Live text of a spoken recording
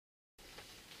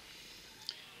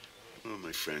Oh,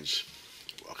 my friends,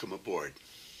 welcome aboard.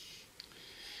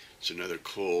 It's another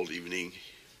cold evening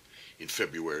in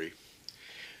February,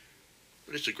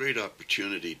 but it's a great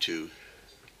opportunity to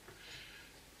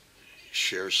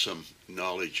share some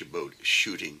knowledge about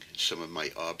shooting, some of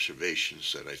my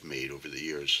observations that I've made over the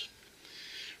years.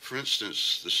 For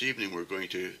instance, this evening we're going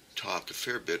to talk a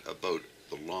fair bit about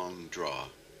the long draw.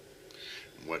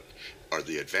 What are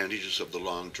the advantages of the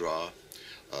long draw?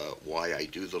 Why I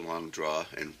do the long draw,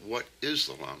 and what is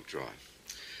the long draw?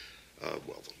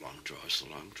 Well, the long draw is the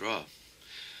long draw.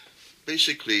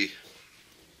 Basically,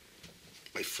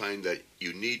 I find that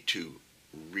you need to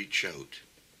reach out.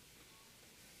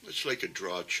 It's like a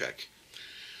draw check.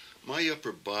 My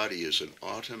upper body is an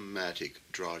automatic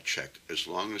draw check as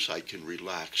long as I can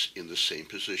relax in the same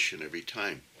position every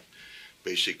time.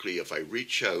 Basically, if I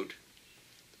reach out,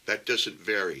 that doesn't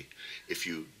vary. If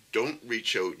you don't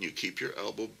reach out and you keep your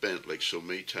elbow bent like so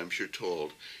many times you're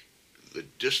told, the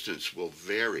distance will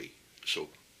vary. So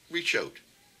reach out.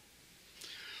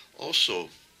 Also,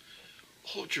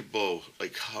 hold your bow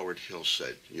like Howard Hill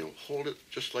said. Hold it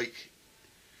just like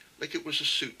it was a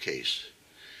suitcase.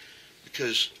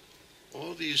 Because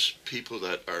all these people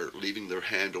that are leaving their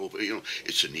hand open,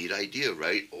 it's a neat idea,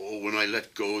 right? Oh, when I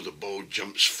let go, the bow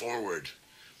jumps forward.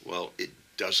 Well, it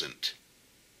doesn't.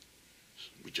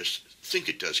 We just think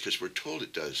it does because we're told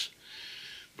it does.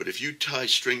 But if you tie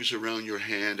strings around your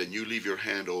hand and you leave your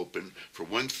hand open, for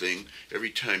one thing,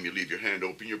 every time you leave your hand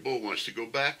open, your bow wants to go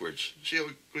backwards. See how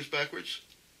it goes backwards?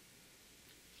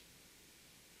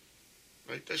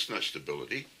 Right? That's not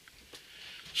stability.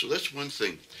 So that's one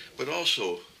thing. But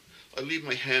also, I leave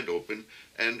my hand open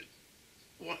and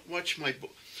watch my bow.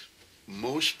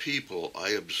 Most people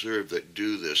I observe that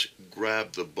do this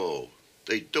grab the bow.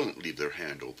 They don't leave their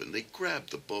hand open. They grab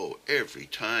the bow every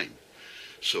time.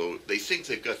 So they think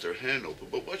they've got their hand open,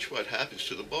 but watch what happens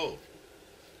to the bow.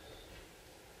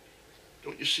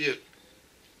 Don't you see it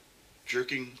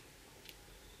jerking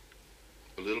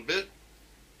a little bit?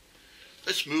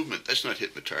 That's movement. That's not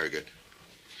hitting the target.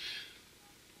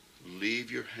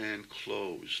 Leave your hand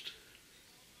closed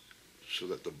so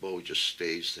that the bow just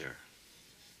stays there.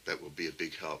 That will be a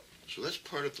big help. So that's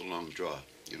part of the long draw,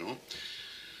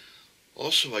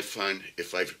 Also, I find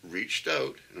if I've reached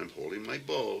out and I'm holding my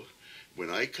bow, when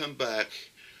I come back,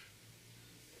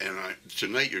 and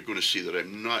tonight you're going to see that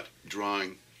I'm not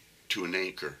drawing to an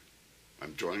anchor.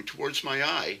 I'm drawing towards my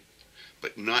eye,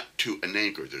 but not to an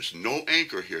anchor. There's no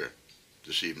anchor here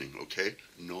this evening, okay?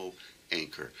 No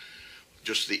anchor.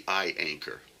 Just the eye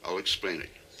anchor. I'll explain it.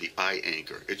 The eye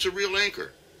anchor. It's a real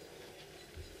anchor.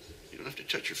 You don't have to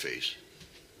touch your face.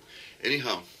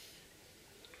 Anyhow,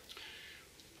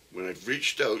 when I've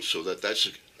reached out so that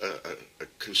that's a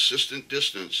consistent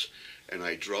distance, and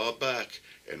I draw back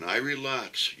and I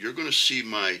relax, you're going to see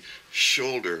my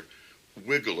shoulder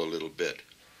wiggle a little bit.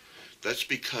 That's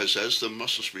because as the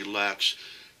muscles relax,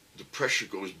 the pressure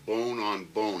goes bone on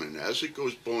bone, and as it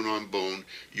goes bone on bone,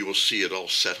 you will see it all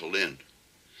settle in.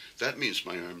 That means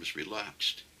my arm is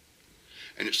relaxed.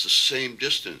 And it's the same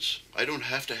distance. I don't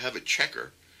have to have a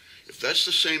checker. If that's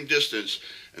the same distance,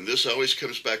 and this always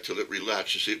comes back till it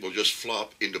relaxes, it will just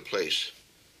flop into place.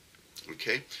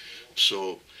 Okay?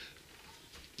 So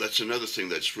that's another thing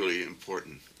that's really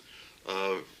important.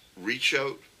 Reach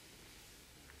out,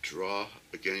 draw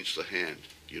against the hand,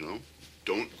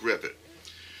 Don't grip it.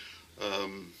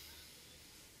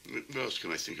 What else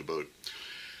can I think about?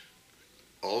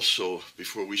 Also,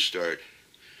 before we start,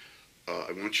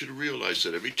 I want you to realize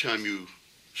that every time you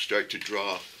start to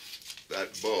draw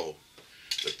that bow,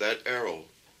 that arrow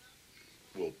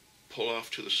will pull off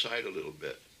to the side a little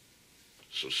bit.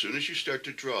 So as soon as you start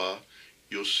to draw,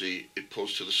 you'll see it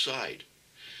pulls to the side.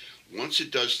 Once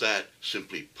it does that,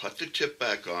 simply put the tip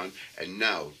back on, and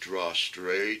now draw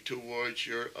straight towards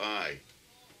your eye.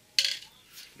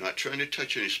 Not trying to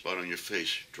touch any spot on your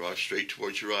face. Draw straight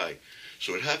towards your eye.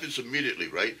 So it happens immediately,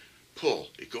 right? Pull.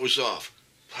 It goes off.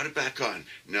 Put it back on.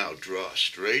 Now draw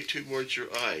straight towards your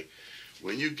eye.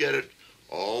 When you get it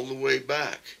all the way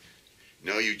back,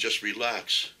 now you just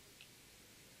relax.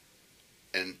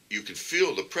 And you can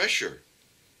feel the pressure.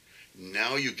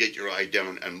 Now you get your eye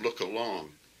down and look along.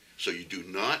 So you do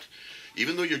not,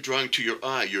 even though you're drawing to your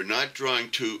eye, you're not drawing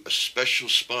to a special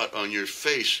spot on your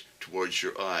face towards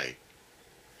your eye.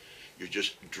 You're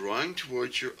just drawing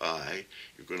towards your eye.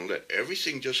 You're going to let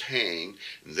everything just hang,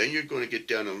 and then you're going to get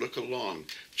down and look along.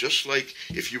 Just like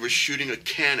if you were shooting a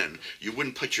cannon, you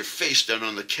wouldn't put your face down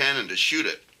on the cannon to shoot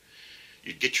it.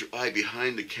 You'd get your eye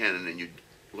behind the cannon and you'd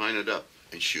line it up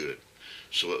and shoot it.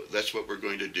 So that's what we're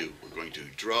going to do. We're going to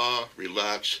draw,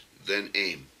 relax, then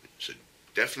aim. So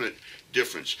definite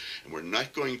difference. And we're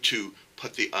not going to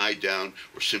put the eye down.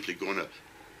 We're simply going to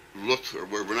look, or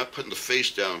we're not putting the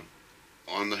face down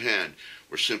on the hand.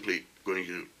 We're simply going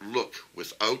to look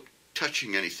without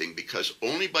touching anything, because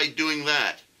only by doing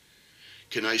that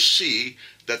can I see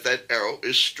that that arrow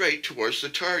is straight towards the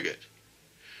target.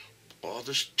 All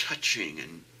this touching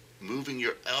and moving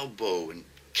your elbow and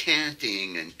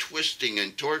canting and twisting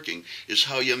and torquing is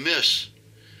how you miss.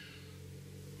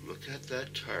 Look at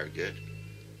that target,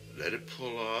 let it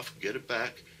pull off, get it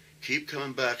back, keep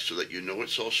coming back so that you know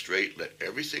it's all straight, let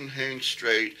everything hang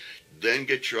straight, then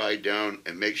get your eye down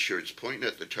and make sure it's pointing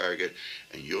at the target,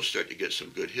 and you'll start to get some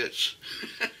good hits.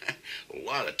 A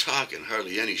lot of talking,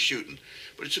 hardly any shooting.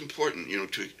 But it's important, you know,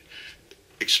 to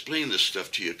explain this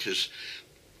stuff to you, because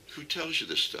who tells you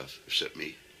this stuff except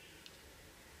me?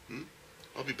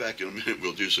 I'll be back in a minute.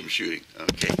 We'll do some shooting.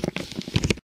 Okay.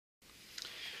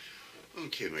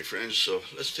 Okay, my friends, so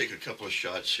let's take a couple of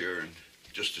shots here and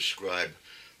just describe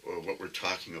what we're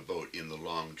talking about in the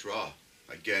long draw.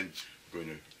 Again, I'm going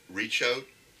to reach out,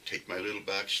 take my little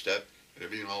back step,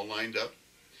 everything all lined up.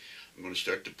 I'm going to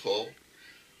start to pull,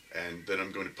 and then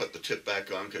I'm going to put the tip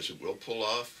back on because it will pull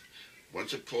off.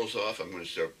 Once it pulls off, I'm going to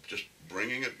start just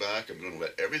bringing it back. I'm going to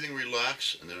let everything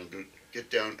relax, and then I'm going to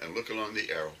get down and look along the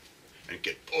arrow and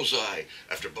get bullseye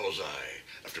after bullseye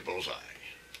after bullseye.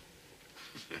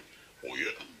 Oh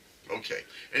yeah. Okay.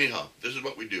 Anyhow, this is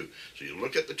what we do. So you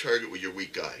look at the target with your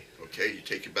weak eye. Okay. You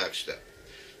take your back step.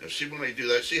 Now see when I do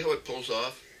that. See how it pulls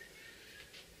off.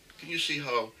 Can you see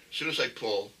how, as soon as I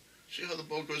pull, see how the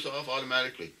bow goes off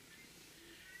automatically?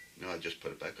 Now I just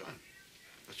put it back on.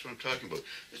 That's what I'm talking about.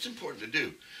 It's important to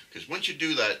do, because once you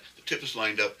do that, the tip is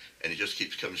lined up and it just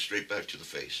keeps coming straight back to the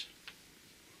face.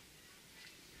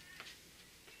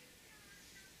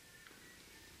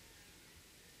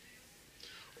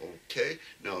 Okay,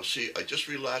 now see, I just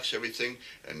relax everything,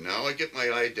 and now I get my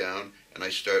eye down and I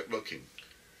start looking.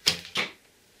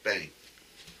 Bang.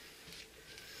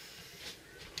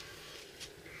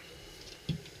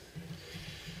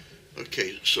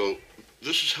 Okay, so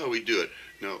this is how we do it.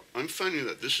 Now, I'm finding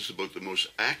that this is about the most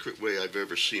accurate way I've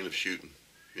ever seen of shooting,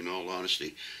 in all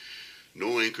honesty.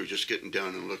 No anchor, just getting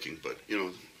down and looking, but, you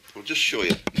know, I'll just show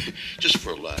you, just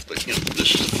for a laugh. But, you know,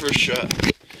 this is the first shot.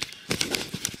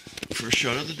 First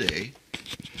shot of the day.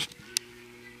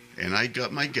 And I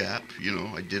got my gap, you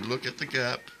know, I did look at the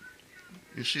gap.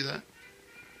 You see that?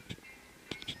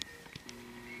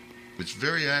 It's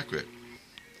very accurate.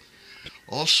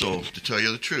 Also, to tell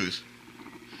you the truth,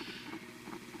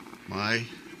 my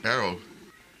arrow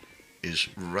is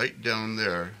right down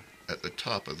there at the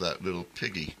top of that little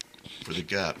piggy for the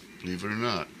gap, believe it or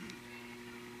not.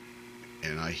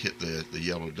 And I hit the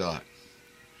yellow dot.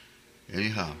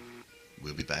 Anyhow,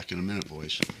 we'll be back in a minute,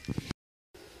 boys.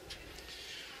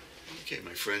 Okay,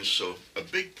 my friends, so a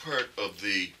big part of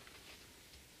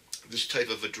this type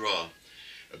of a draw,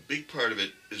 a big part of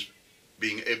it is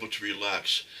being able to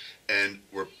relax. And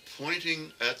we're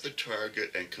pointing at the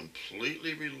target and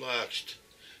completely relaxed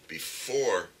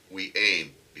before we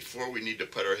aim, before we need to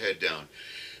put our head down.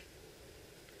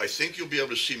 I think you'll be able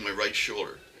to see my right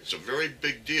shoulder. It's a very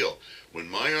big deal. When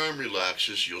my arm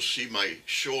relaxes, you'll see my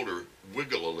shoulder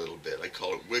wiggle a little bit. I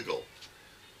call it wiggle.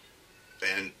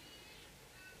 And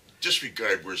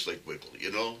disregard words like wiggle,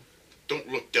 you know? Don't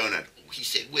look down at, oh, he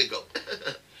said wiggle.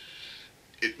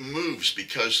 It moves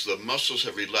because the muscles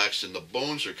have relaxed and the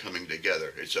bones are coming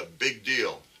together. It's a big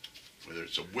deal, whether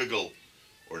it's a wiggle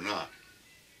or not.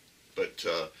 But,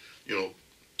 you know,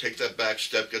 take that back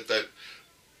step, get that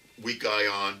weak eye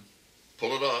on,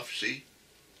 pull it off, see?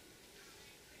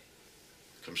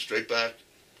 Come straight back,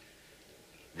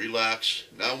 relax.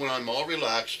 Now when I'm all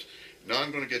relaxed, now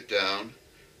I'm going to get down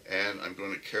and I'm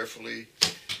going to carefully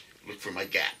look for my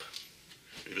gap.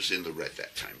 It was in the red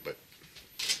that time, but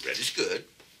red is good,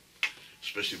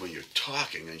 especially when you're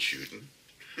talking and shooting.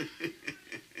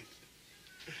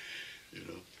 You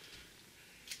know.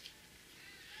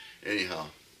 Anyhow,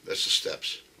 that's the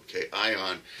steps. Okay, eye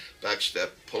on, back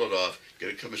step, pull it off, get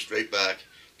it coming straight back,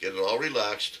 get it all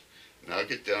relaxed. Now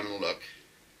get down and look.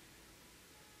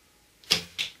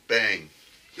 Bang.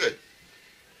 Good.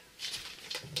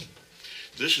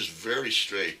 This is very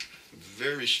straight,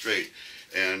 very straight.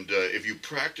 And if you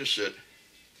practice it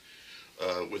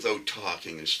without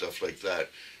talking and stuff like that,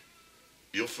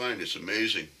 you'll find it's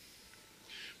amazing.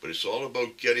 But it's all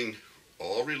about getting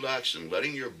all relaxed and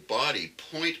letting your body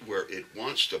point where it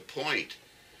wants to point.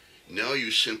 Now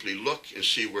you simply look and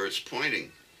see where it's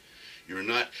pointing. You're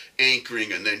not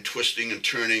anchoring and then twisting and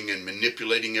turning and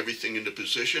manipulating everything into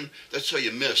position. That's how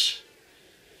you miss.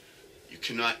 You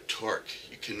cannot torque.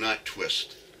 You cannot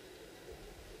twist.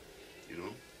 you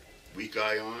know, weak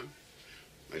eye on,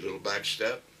 my little back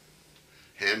step,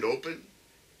 hand open,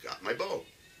 got my bow.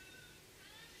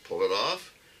 Pull it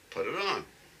off, put it on.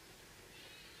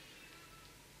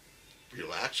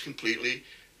 Relax completely.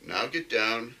 Now get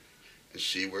down and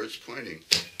see where it's pointing.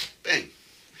 Bang.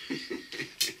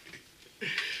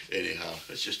 Anyhow,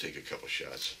 let's just take a couple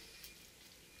shots.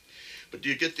 But do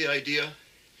you get the idea?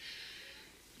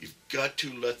 You've got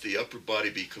to let the upper body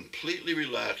be completely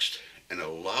relaxed and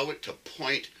allow it to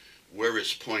point where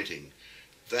it's pointing.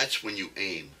 That's when you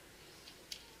aim.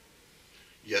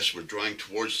 Yes, we're drawing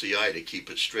towards the eye to keep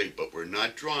it straight, but we're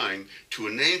not drawing to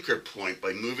an anchor point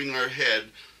by moving our head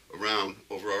around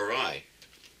over our eye.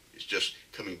 It's just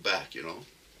coming back, you know.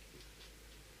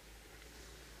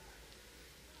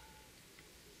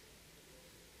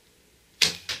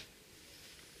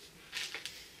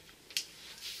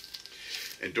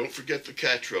 And don't forget the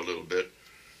catra a little bit.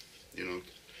 You know,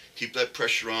 keep that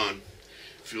pressure on.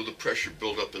 Feel the pressure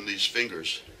build up in these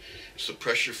fingers. It's the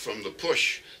pressure from the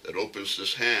push that opens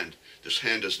this hand. This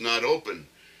hand does not open.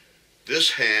 This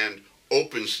hand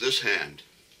opens this hand.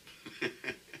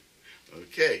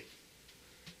 Okay.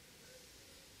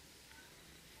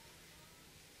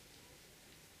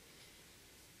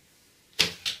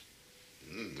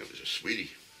 That was a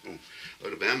sweetie. Oh,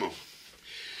 out of ammo.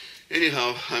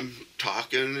 Anyhow, I'm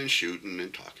talking and shooting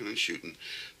and talking and shooting,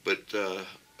 but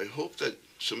I hope that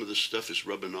some of this stuff is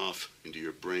rubbing off into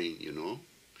your brain, you know,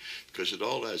 because it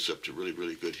all adds up to really,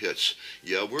 really good hits.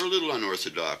 Yeah, we're a little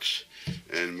unorthodox,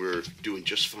 and we're doing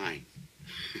just fine.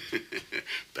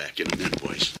 Back in a minute,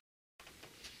 boys.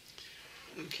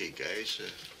 Okay, guys,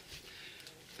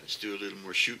 let's do a little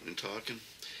more shooting and talking.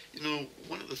 You know,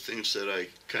 one of the things that I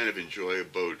kind of enjoy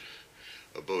about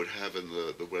having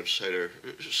the website are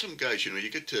some guys, you know, you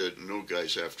get to know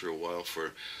guys after a while.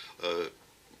 For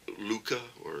Luca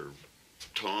or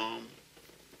Tom,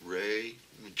 Ray,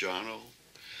 Jono,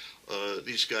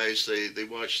 these guys, they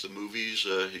watch the movies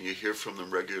and you hear from them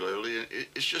regularly.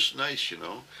 It's just nice, you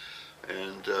know.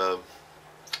 And so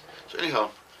anyhow,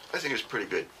 I think it's pretty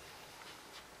good.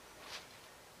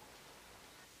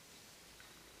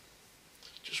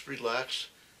 Just relax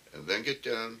and then get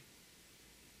down.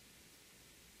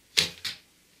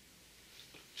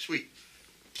 Sweet.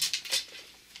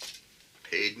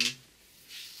 Hayden.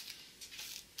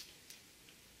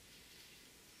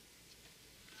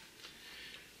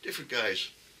 Different guys.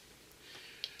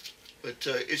 But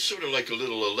it's sort of like a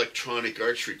little electronic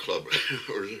archery club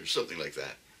or something like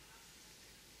that.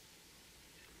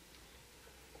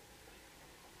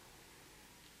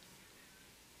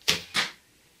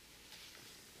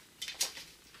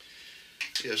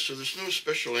 Yeah, so there's no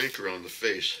special anchor on the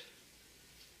face.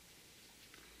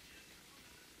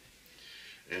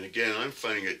 And again, I'm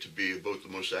finding it to be about the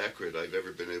most accurate I've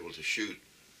ever been able to shoot.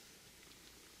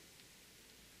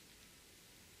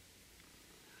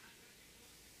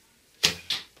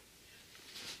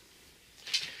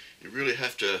 You really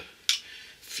have to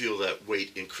feel that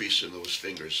weight increase in those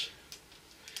fingers.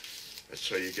 That's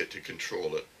how you get to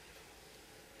control it.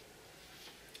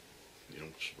 You know,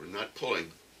 we're not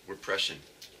pulling, we're pressing.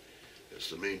 That's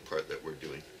the main part that we're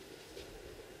doing.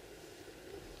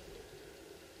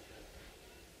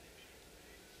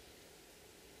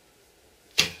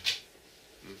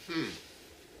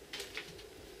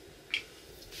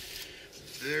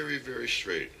 Very, very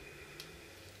straight.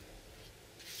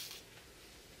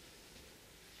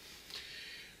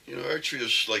 You know, archery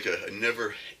is like a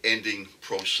never-ending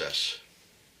process.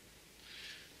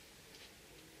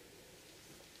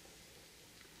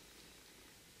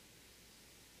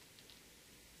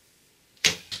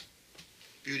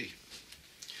 Beauty.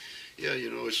 Yeah, you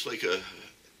know, it's like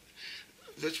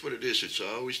that's what it is. It's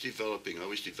always developing,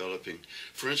 always developing.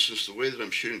 For instance, the way that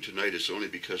I'm shooting tonight is only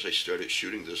because I started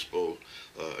shooting this bow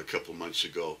a couple months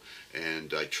ago.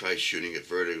 And I tried shooting at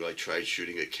vertical, I tried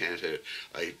shooting at canted,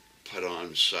 I put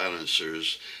on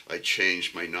silencers, I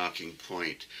changed my knocking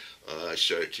point. I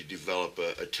started to develop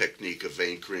a technique of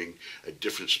anchoring at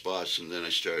different spots, and then I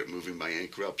started moving my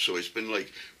anchor up. So it's been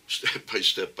like step by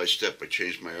step by step. I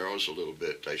changed my arrows a little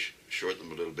bit. I shortened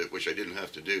them a little bit, which I didn't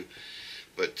have to do.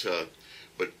 But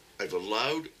I've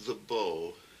allowed the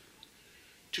bow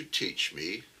to teach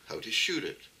me how to shoot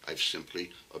it. I've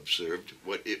simply observed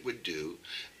what it would do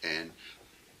and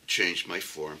changed my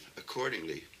form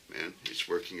accordingly. Man, it's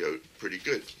working out pretty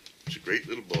good. It's a great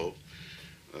little bow.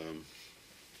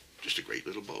 Just a great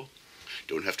little bow.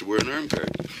 Don't have to wear an arm guard.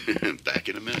 Back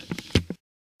in a minute.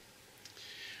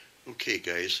 Okay,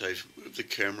 guys, I've moved the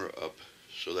camera up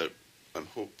so that I'm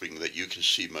hoping that you can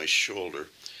see my shoulder.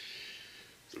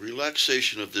 The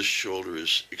relaxation of this shoulder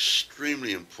is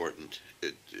extremely important.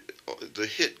 The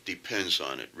hit depends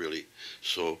on it, really.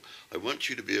 So I want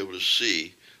you to be able to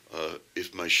see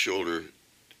if my shoulder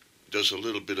does a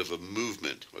little bit of a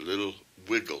movement, a little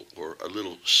wiggle, or a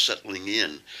little settling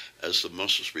in as the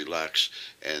muscles relax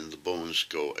and the bones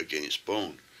go against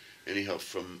bone. Anyhow,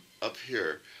 from up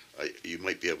here, you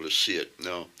might be able to see it.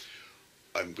 Now,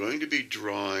 I'm going to be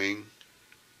drawing,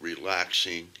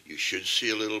 relaxing. You should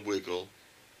see a little wiggle.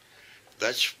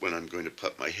 That's when I'm going to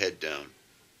put my head down.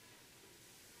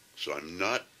 So I'm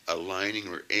not aligning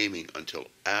or aiming until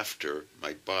after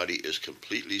my body is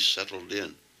completely settled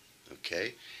in.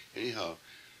 Okay? Anyhow,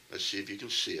 let's see if you can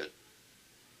see it.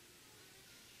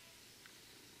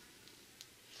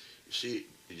 Did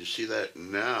you see that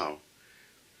now?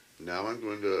 Now I'm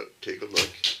going to take a look,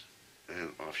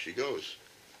 and off she goes.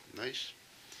 Nice.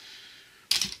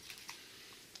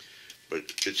 But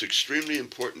it's extremely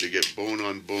important to get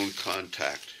bone-on-bone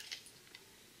contact.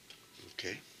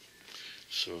 Okay?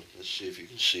 So let's see if you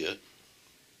can see it.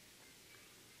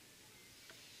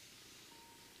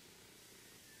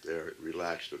 There, it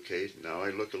relaxed, okay? Now I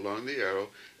look along the arrow,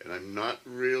 and I'm not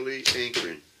really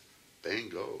anchoring.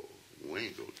 Bango,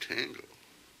 wango, tango.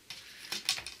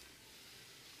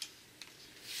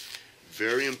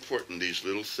 Very important. These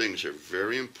little things are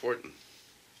very important.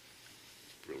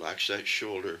 Relax that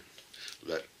shoulder.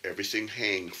 Let everything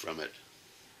hang from it.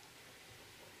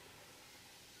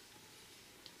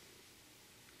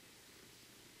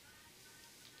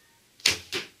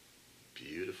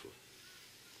 Beautiful.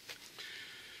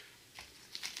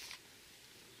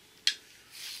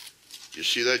 You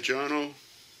see that, Jono?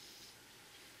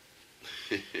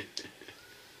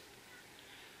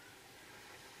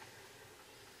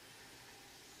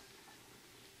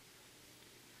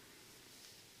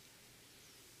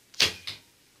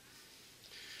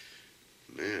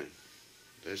 Man,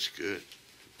 that's good.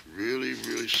 Really,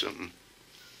 really something.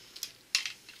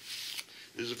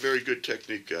 This is a very good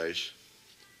technique, guys.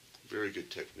 Very good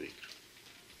technique.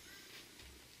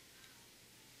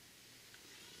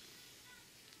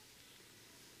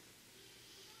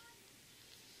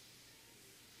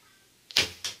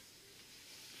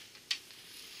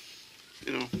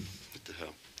 You know, what the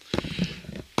hell.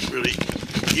 Really,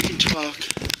 you can talk,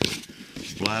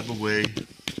 blab away,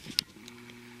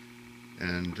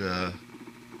 and,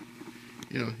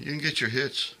 you know, you can get your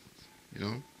hits, you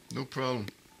know, no problem.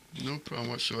 No problem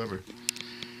whatsoever.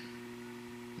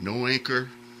 No anchor,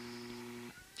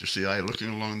 just the eye looking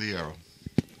along the arrow.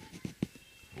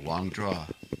 Long draw.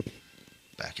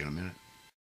 Back in a minute.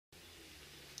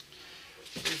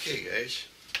 Okay, guys,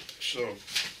 so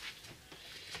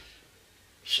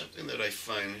something that I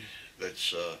find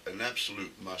that's an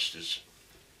absolute must is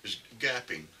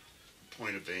gapping,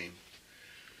 point of aim,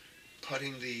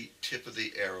 putting the tip of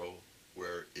the arrow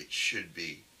where it should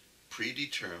be,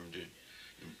 predetermined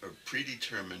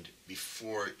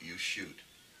before you shoot.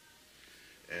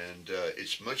 And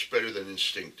it's much better than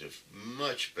instinctive,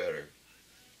 much better.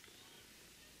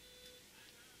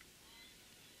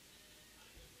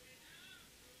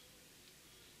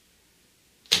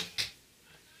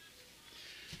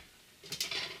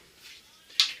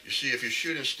 You see, if you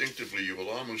shoot instinctively, you will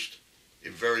almost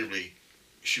invariably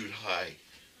shoot high.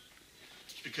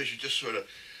 It's because you just sort of,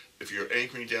 if you're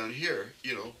anchoring down here,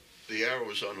 you know, the arrow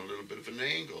is on a little bit of an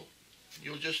angle.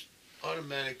 You'll just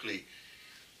automatically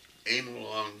aim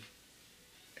along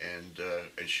and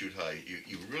shoot high.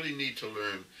 You really need to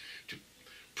learn to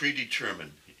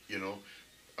predetermine. You know,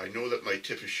 I know that my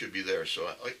tip should be there, so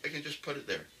I can just put it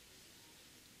there.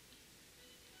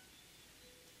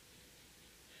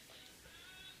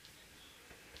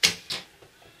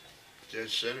 Dead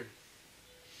center.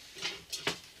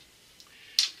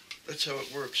 That's how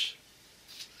it works.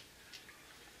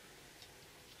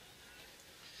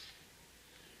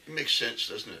 It makes sense,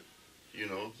 doesn't it? You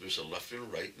know, there's a left and a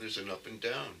right, and there's an up and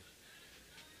down.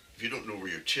 If you don't know where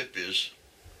your tip is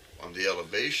on the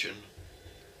elevation,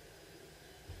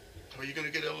 how are you going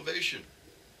to get elevation?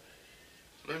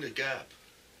 Learn the gap.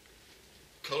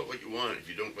 Call it what you want. If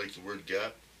you don't like the word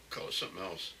gap, call it something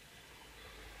else.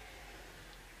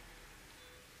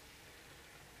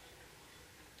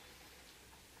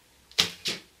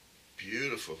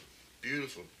 Beautiful,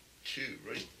 beautiful. Two,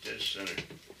 right dead center.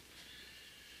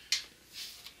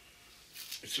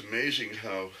 It's amazing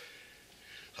how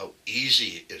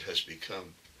easy it has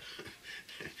become.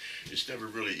 It's never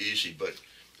really easy, but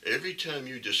every time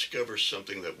you discover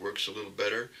something that works a little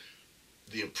better,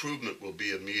 the improvement will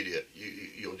be immediate.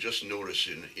 You'll just notice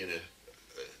in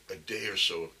a day or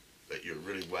so that you're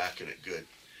really whacking it good.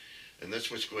 And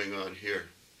that's what's going on here.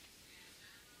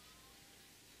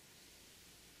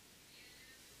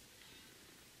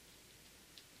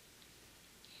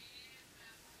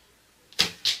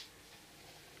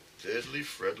 Deadly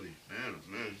friendly. Man,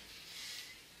 oh man.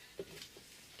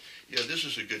 Yeah, this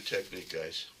is a good technique,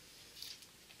 guys.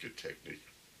 Good technique.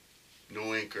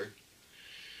 No anchor.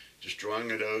 Just drawing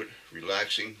it out,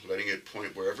 relaxing, letting it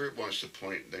point wherever it wants to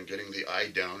point, then getting the eye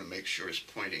down and make sure it's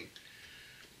pointing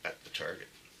at the target.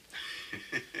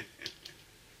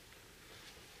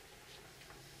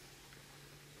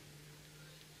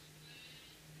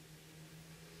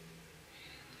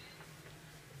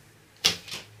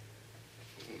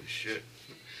 Holy shit.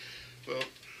 Well,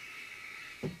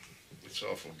 it's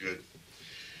awful good.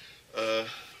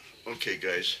 Okay,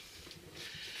 guys.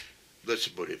 That's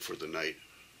about it for the night.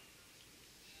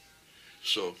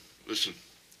 So, listen,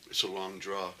 it's a long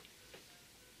draw.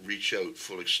 Reach out,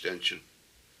 full extension.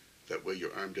 That way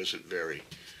your arm doesn't vary.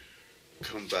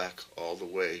 Come back all the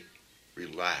way.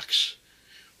 Relax.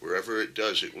 Wherever it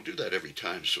does, it will do that every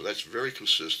time. So that's very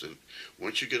consistent.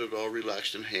 Once you get it all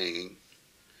relaxed and hanging,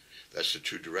 that's the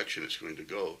true direction it's going to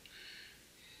go.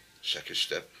 Second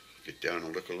step, get down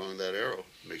and look along that arrow.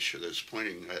 Make sure that it's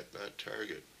pointing at that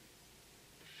target.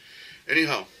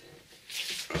 Anyhow,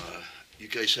 you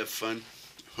guys have fun.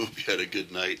 Hope you had a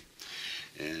good night.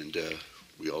 And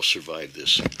we all survived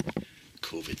this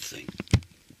COVID thing.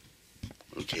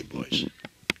 Okay, boys.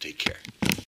 Take care.